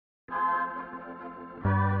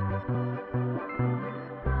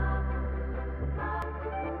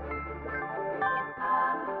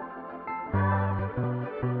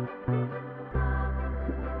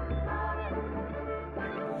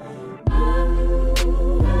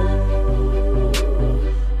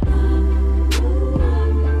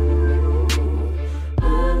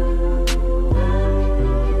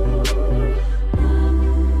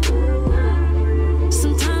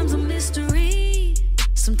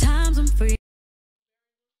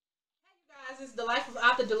the life of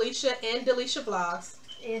Author Delisha and Delisha Vlogs.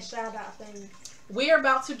 And Shyy.Famous. We're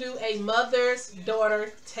about to do a mother's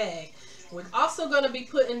daughter tag. We're also going to be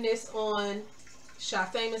putting this on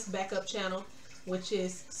Shyy.Famous backup channel, which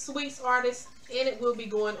is Sweets Artist, and it will be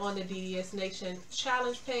going on the DDS Nation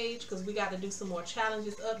challenge page because we got to do some more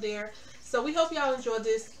challenges up there. So we hope y'all enjoy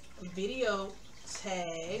this video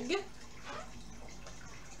tag.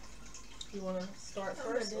 You want to start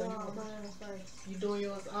first? Or you doing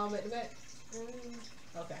yours at the back?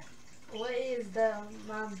 Okay. What is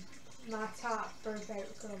my top 3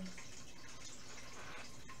 favorite colors?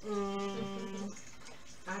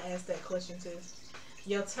 I asked that question too.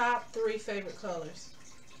 Your top 3 favorite colors.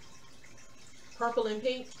 Purple and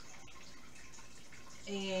pink.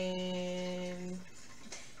 And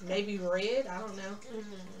maybe red. I don't know.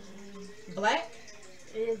 Black?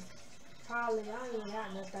 It's probably, I don't even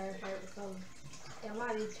got no 3rd favorite color. It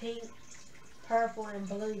might be pink, purple, and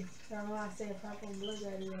blue. So when I say purple and blue,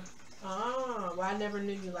 that is. Oh, well, I never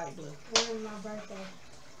knew you liked blue. When is my birthday?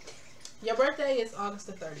 Your birthday is August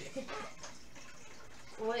the 30th.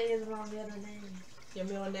 What is my middle name? Your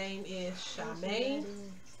middle name is Shyy.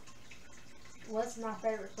 What's my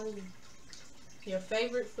favorite food? Your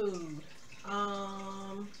favorite food?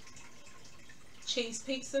 Cheese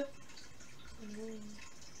pizza.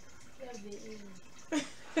 That'd be easy.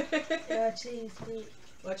 Cheese sticks.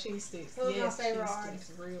 Or cheese sticks. Who's yes, my favorite cheese artist?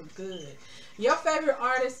 Sticks, real good. Your favorite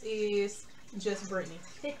artist is just Brittany.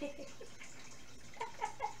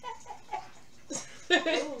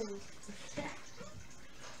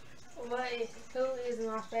 Who is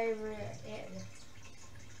my favorite actor?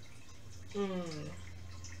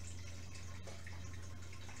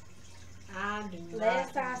 I do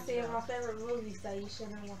Last time I said my favorite movie, so you should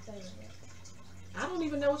know my favorite actor. I don't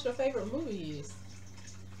even know what your favorite movie is.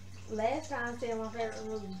 Last time I said my favorite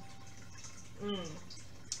movie.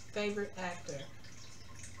 Favorite actor?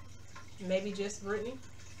 Maybe just Brittany?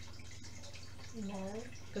 No.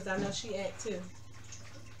 Because I know she act too.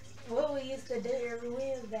 What we used to do every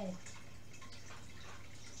Wednesday.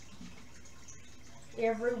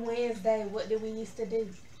 Every Wednesday, what did we used to do?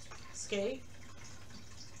 Skate.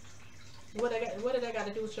 What did that got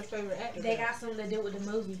to do with your favorite actor? They got something to do with the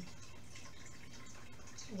movie.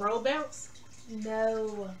 Roll bounce?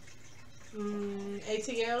 No.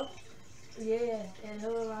 ATL? Yeah, and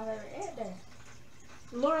who was my favorite actor?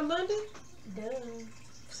 Lauren London? Duh.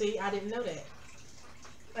 See, I didn't know that.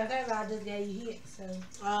 Okay, but I just gave you hints, so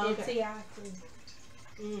okay. T.I.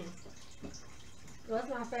 too. What's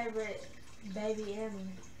my favorite baby animal?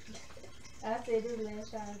 I said this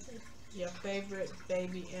last time too. Your favorite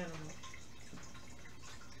baby animal?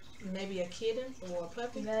 Maybe a kitten or a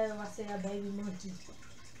puppy? No, I said a baby monkey.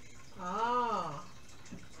 Ah,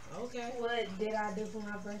 okay. What did I do for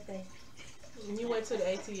my birthday? You went to the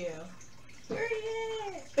ATL.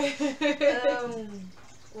 Period.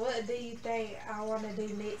 What do you think I want to do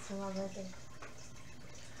next for my birthday?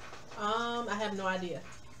 I have no idea.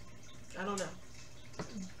 I don't know.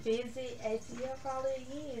 Visit ATL probably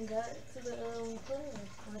again. Go to the club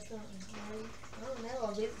or something. I don't know.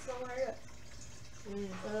 Or visit somewhere else.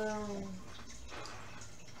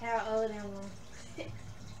 How old am I?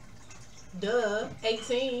 Duh,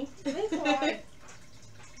 18. That's right.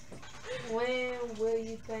 When will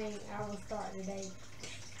you think I will start the date?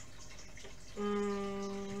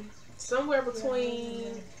 Somewhere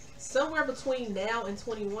between now and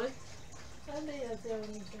 21. I think I'll tell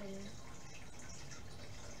you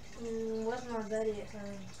that. What's my zodiac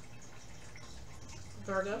sign?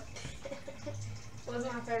 Virgo. What's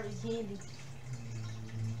my favorite candy?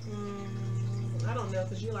 I don't know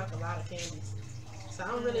because you like a lot of candies. So I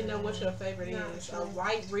don't really know what your favorite is. Sure. A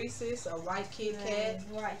white Reese's, a white Kit Kat.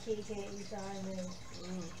 White Kit Kat, you already know.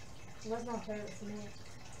 What's my favorite snack?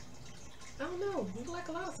 I don't know. You like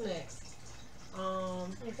a lot of snacks.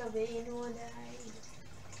 It could be anyone that I eat.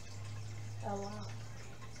 A lot.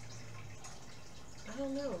 I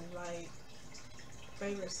don't know. Like,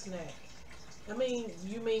 favorite snack. I mean,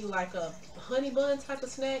 you mean like a honey bun type of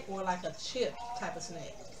snack or like a chip type of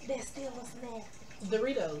snack? That's still a snack.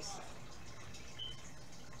 Doritos.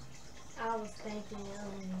 I was thinking,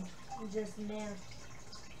 just now.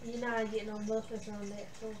 You know I get no muffins on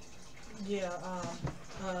that too. Yeah,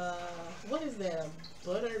 what is that?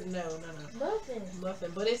 Butter? No. Muffin,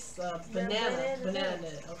 but it's banana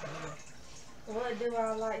nut. Okay. What do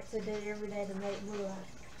I like to do every day to make moolah?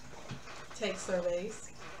 Take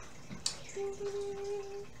surveys.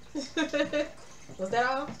 Was that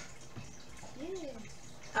all? Yeah.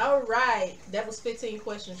 All right. That was 15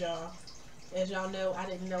 questions, y'all. As y'all know, I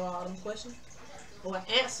didn't know all them questions or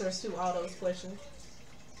answers to all those questions.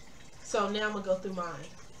 So now I'm gonna go through mine.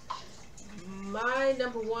 My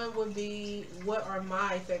number one would be, what are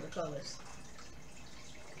my favorite colors?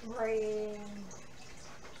 Red,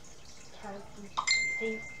 purple,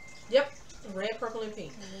 pink. Yep, red, purple, and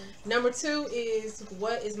pink. Number two is,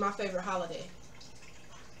 what is my favorite holiday?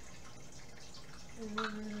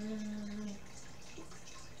 Mm,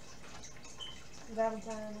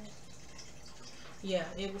 Valentine's. Yeah,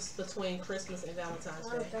 it was between Christmas and Valentine's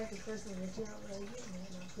I don't Day. think it's Christmas, but you don't really get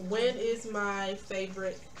me. When is my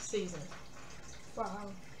favorite season?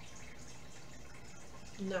 Fall.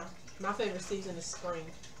 No, my favorite season is spring.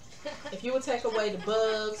 If you would take away the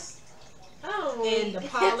bugs Oh, and the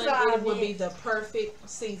pollen, that's all it would be it the perfect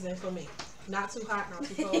season for me. Not too hot, not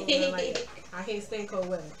too cold, nothing like that. I can't stand cold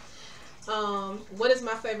weather. What is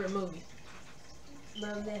my favorite movie?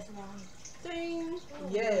 Love that's wrong. Ding.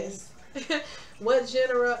 Yes. What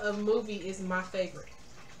genre of movie is my favorite?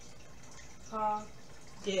 Paul.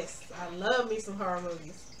 Yes, I love me some horror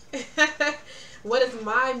movies. What is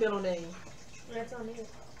my middle name? That's on it.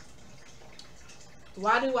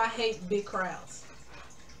 Why do I hate big crowds?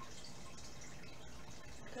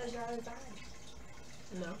 Because you're anxiety.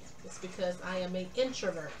 No, it's because I am an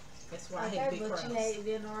introvert. That's why I hate big crowds. But you hate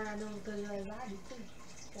being around them because you're anxiety too.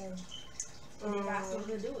 So it got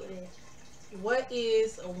something to do with it. What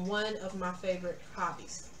is one of my favorite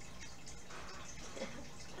hobbies?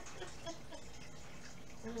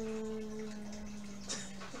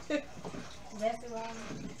 That's wrong.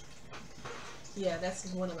 Yeah,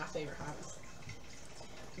 that's one of my favorite hobbies.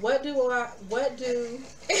 What do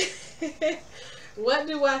what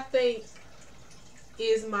do I think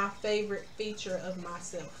is my favorite feature of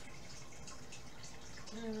myself?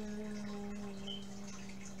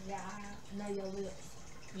 Yeah, I know your lips.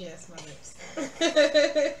 Yes, my lips.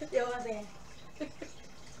 You know what I'm saying?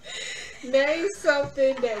 Name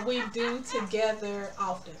something that we do together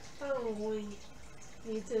often. Oh, we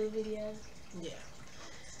YouTube videos. Yeah.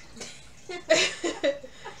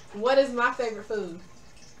 What is my favorite food?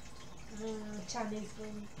 Chinese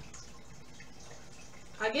food.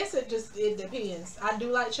 I guess it depends. I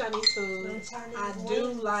do like Chinese food. I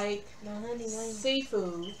do like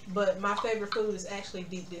seafood, but my favorite food is actually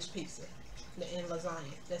deep dish pizza and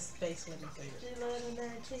lasagna. That's basically my favorite. She love them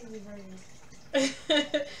there cheesy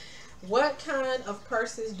burgers. What kind of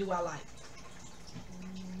purses do I like?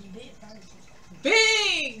 Big purses.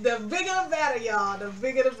 Big! The bigger the better, y'all. The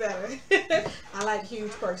bigger the better. I like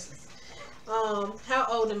huge purses. How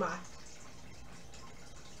old am I?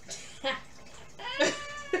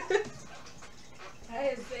 I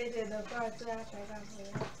didn't say that the first time I think I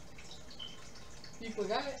forgot. You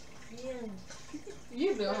forgot? Yeah.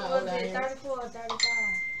 You know how Was old I it am. 34 or 35?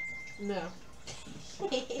 No.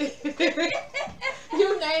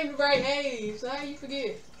 You named the right age. So how you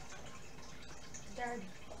forget? 30.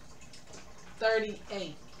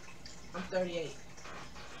 38. I'm 38.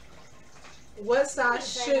 What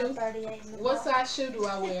size shoe? What size shoe do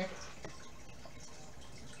I wear?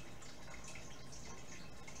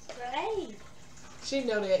 8. She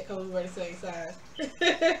know that because we wear the same size.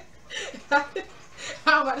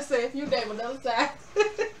 I'm about to say, if you name another size.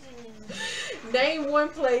 Name one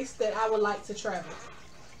place that I would like to travel.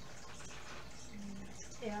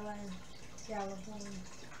 LA, California.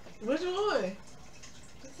 Which one?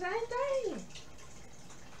 The same thing.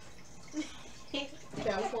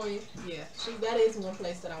 California. Yeah, that is one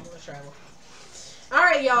place that I want to travel. All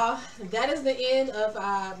right, y'all. That is the end of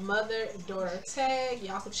our mother-daughter tag.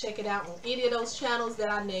 Y'all can check it out on any of those channels that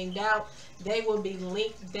I named out. They will be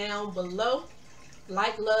linked down below.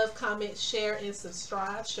 Like, love, comment, share, and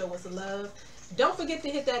subscribe. Show us love. Don't forget to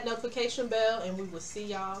hit that notification bell, and we will see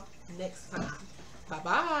y'all next time.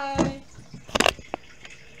 Bye-bye.